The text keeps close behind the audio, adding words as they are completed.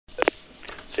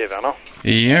det er Werner.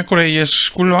 Ja, goddag. Jeg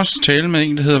skulle også tale med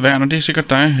en, der hedder Werner. Det er sikkert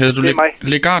dig. Havde du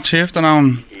Legard til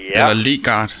efternavn? Ja. Eller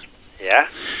Legard? Ja.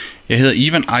 Jeg hedder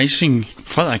Ivan Eising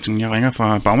Frederiksen. Jeg ringer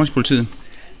fra Bagmandspolitiet.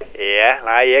 Ja,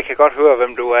 nej, jeg kan godt høre,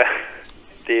 hvem du er.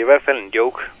 Det er i hvert fald en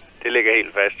joke. Det ligger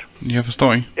helt fast. Jeg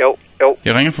forstår ikke. Jo.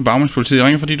 Jeg ringer fra Bagmandspolitiet. Jeg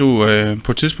ringer, fordi du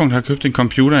på et tidspunkt har købt en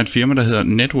computer af et firma, der hedder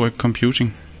Network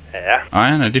Computing. Ja.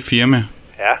 Ejeren af det firma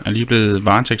er lige blevet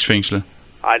varetægtsfængslet.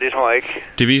 Nej, det tror jeg ikke.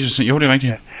 Det viser sig... Jo, det er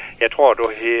rigtigt. Jeg tror,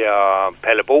 du hedder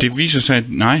Palle Bo. Det viser sig...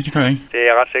 Nej, det gør jeg ikke. Det er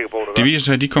jeg ret sikker på, du gør. Det viser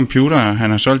sig, at de computere,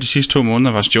 han har solgt de sidste 2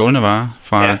 måneder, var stjålne varer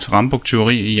fra et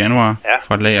Rambuk-tyveri i januar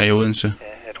fra et lager i Odense. Ja,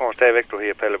 jeg tror stadigvæk, du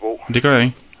hedder Palle Bo. Det gør jeg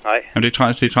ikke. Nej. Jamen, det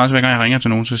er træls, hver gang jeg ringer til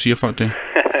nogen, så siger folk det.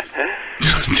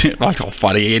 Hvor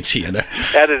er det irriterende.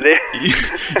 Er det det?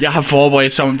 Jeg har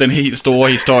forberedt sig om den helt store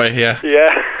historie her. Ja.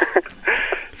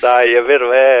 Nej, jeg ved du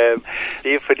hvad.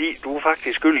 Det er fordi, du er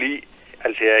faktisk skyld i.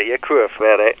 Altså, jeg kører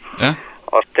hver dag. Ja.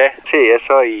 Og da ser jeg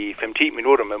så i 5-10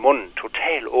 minutter med munden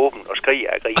totalt åben og skriger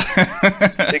af grin.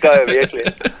 Det gør jeg virkelig.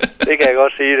 Det kan jeg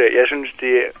godt sige det. Jeg synes,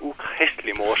 det er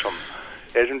ukristelig morsomt.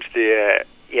 Jeg synes, det er...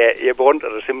 Ja, jeg beundrer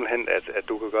dig simpelthen, at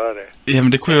du kan gøre det.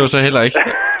 Jamen, det kunne jeg jo så heller ikke.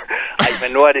 Ej,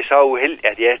 men nu er det så uheldigt,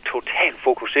 at jeg totalt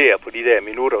fokuserer på de der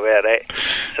minutter hver dag.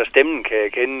 Så stemmen kan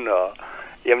jeg kende, og...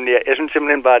 Jamen, jeg synes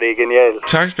simpelthen bare, det er genialt.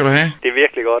 Tak skal du have. Det er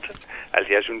virkelig godt.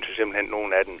 Altså, jeg synes simpelthen,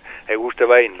 nogen af den... Jeg husker, der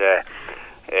var en, der...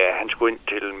 han skulle ind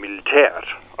til militæret,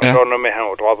 og så var noget med, at han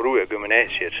var droppet ud af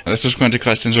gymnasiet. Og så skulle han til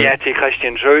Christiansø? Ja, til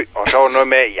Christiansø, og så var noget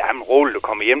med, jamen roligt, du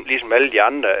kommer hjem ligesom alle de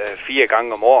andre 4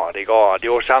 gange om året, det går, og det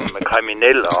var sammen med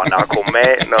kriminelle og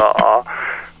narkomaner,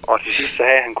 og til sidst så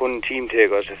havde han kun en time til at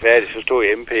gøre sig færdig, så stod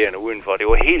MP'erne udenfor. Det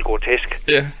var helt grotesk,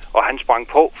 og han sprang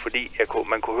på, fordi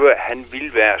man kunne høre, at han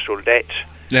ville være soldat.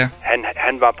 Ja.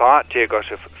 Han var parat til at gøre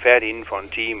sig færdig inden for en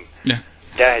time. Ja.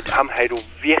 Ham havde du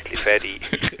virkelig fat i.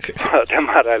 Og dem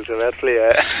har der altså været flere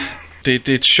af. Det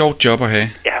er et sjovt job at have.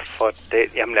 Ja, for det.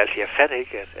 Jamen altså, jeg fatter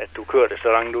ikke, at du kører det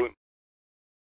så langt ud.